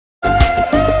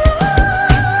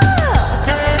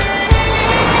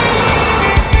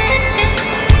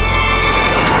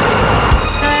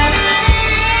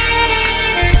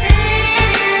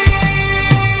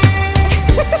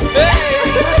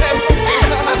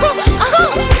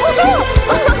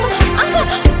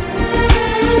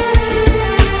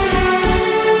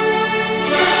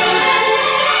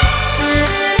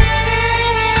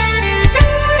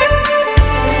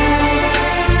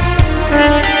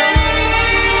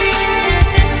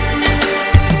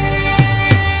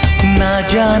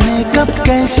जाने कब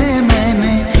कैसे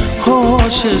मैंने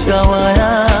होश गवाया,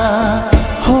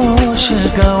 होश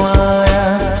गवाया।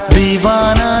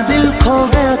 दीवाना दिल खो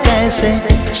गया कैसे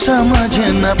समझ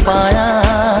न पाया,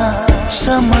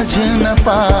 समझ न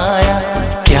पाया।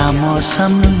 क्या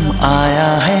मौसम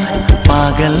आया है,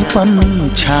 पागलपन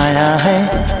छाया है,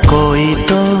 कोई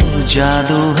तो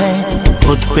जादू है,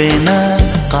 खुद पे न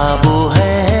काबू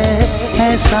है।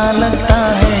 ऐसा लगता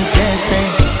है जैसे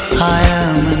I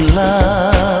am in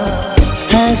love,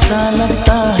 ऐसा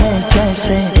लगता है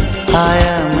जैसे I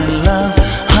am in love,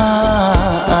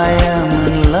 हाँ I am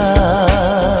in love।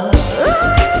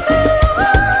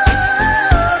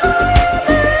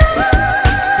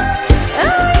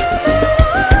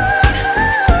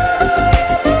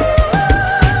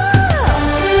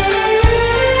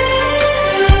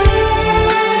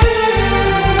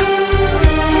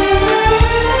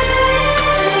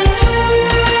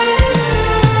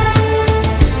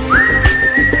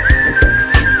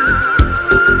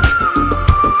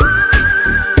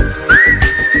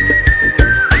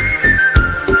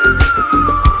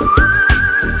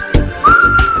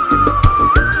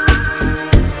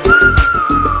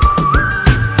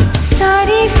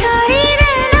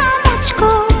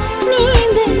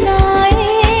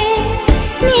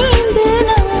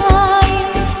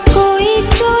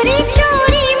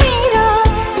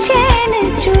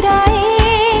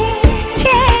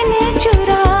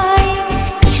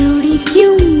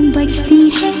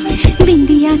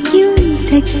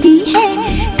 सजती है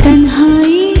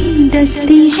तन्हाई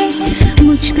डसती है,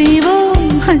 मुझ पे वो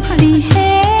हंसती है।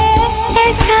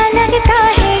 ऐसा लगता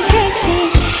है जैसे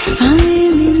I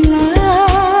am in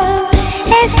love,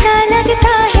 ऐसा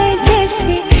लगता है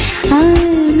जैसे I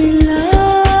am in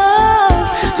love,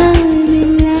 I am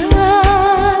in love।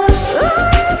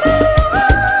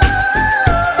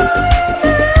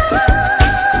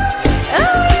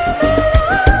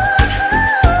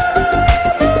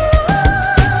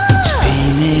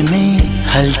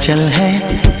 हलचल है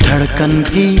धड़कन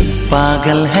भी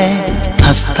पागल है,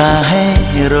 हंसता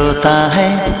है रोता है,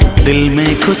 दिल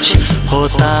में कुछ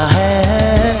होता है।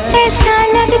 ऐसा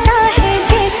लगता है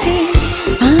जैसे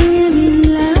I am in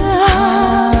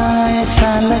love,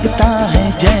 ऐसा लगता है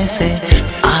जैसे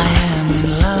I am in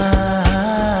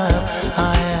love,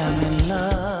 I am in love।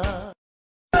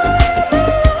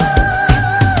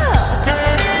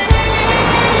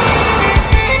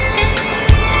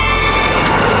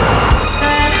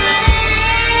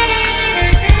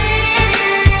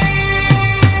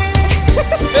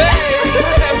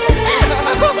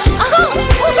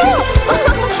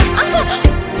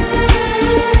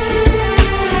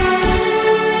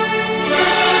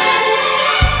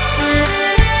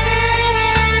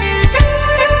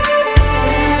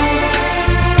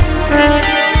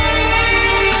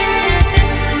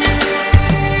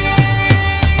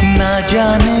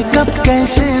 जाने कब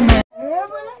कैसे मैं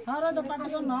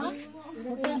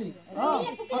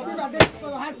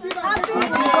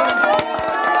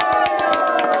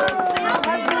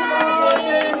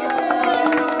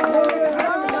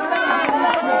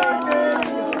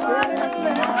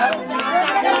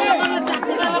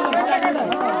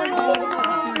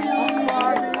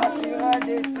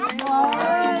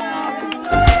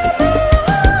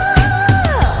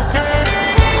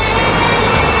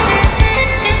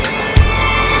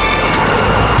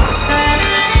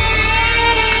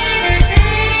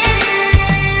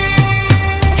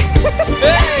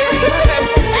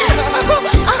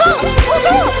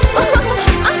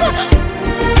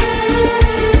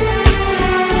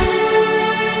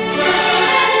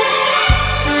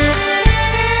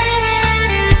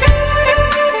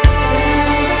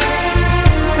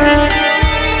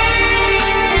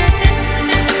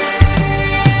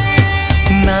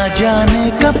जाने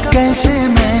कब कैसे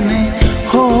मैंने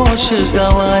होश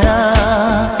गवाया,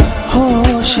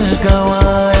 होश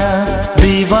गवाया।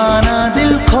 दीवाना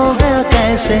दिल खो गया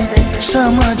कैसे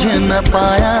समझ न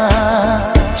पाया,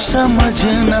 समझ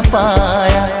न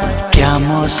पाया। क्या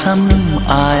मौसम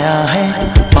आया है,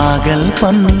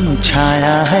 पागलपन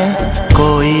छाया है,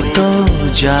 कोई तो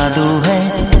जादू है,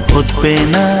 खुद पे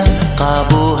न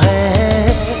काबू है।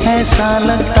 ऐसा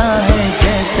लगता है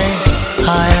जैसे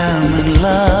I am in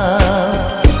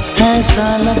love, ऐसा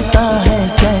लगता है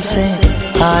जैसे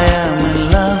I am in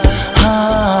love,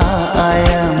 हाँ I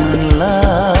am in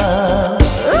love।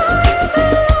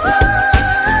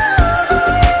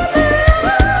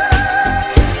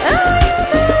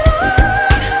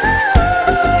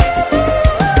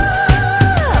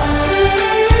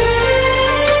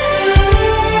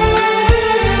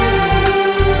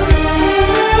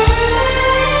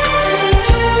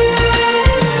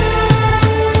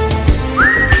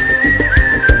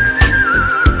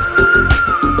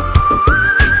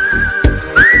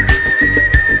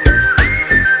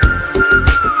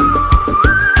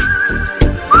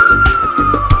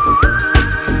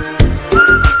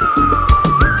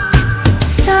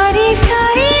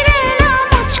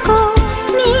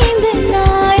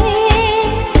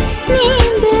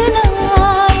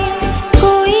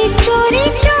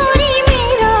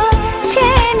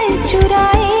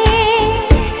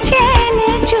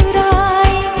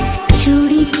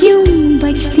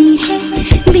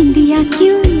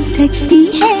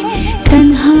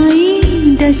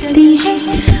 डसती है,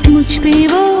 मुझ पे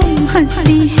वो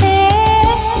हंसती है।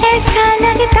 ऐसा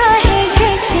लगता है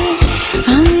जैसे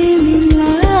I'm in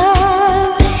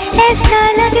love, ऐसा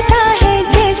लगता है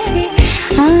जैसे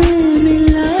I'm in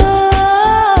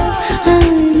love,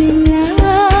 I'm in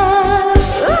love।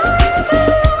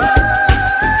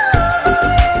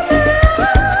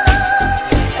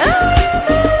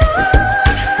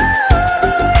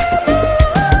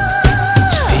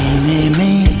 सीने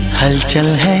में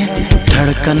हलचल है,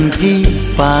 धड़कन भी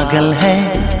पागल है,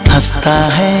 हंसता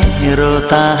है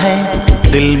रोता है,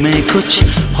 दिल में कुछ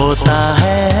होता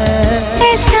है।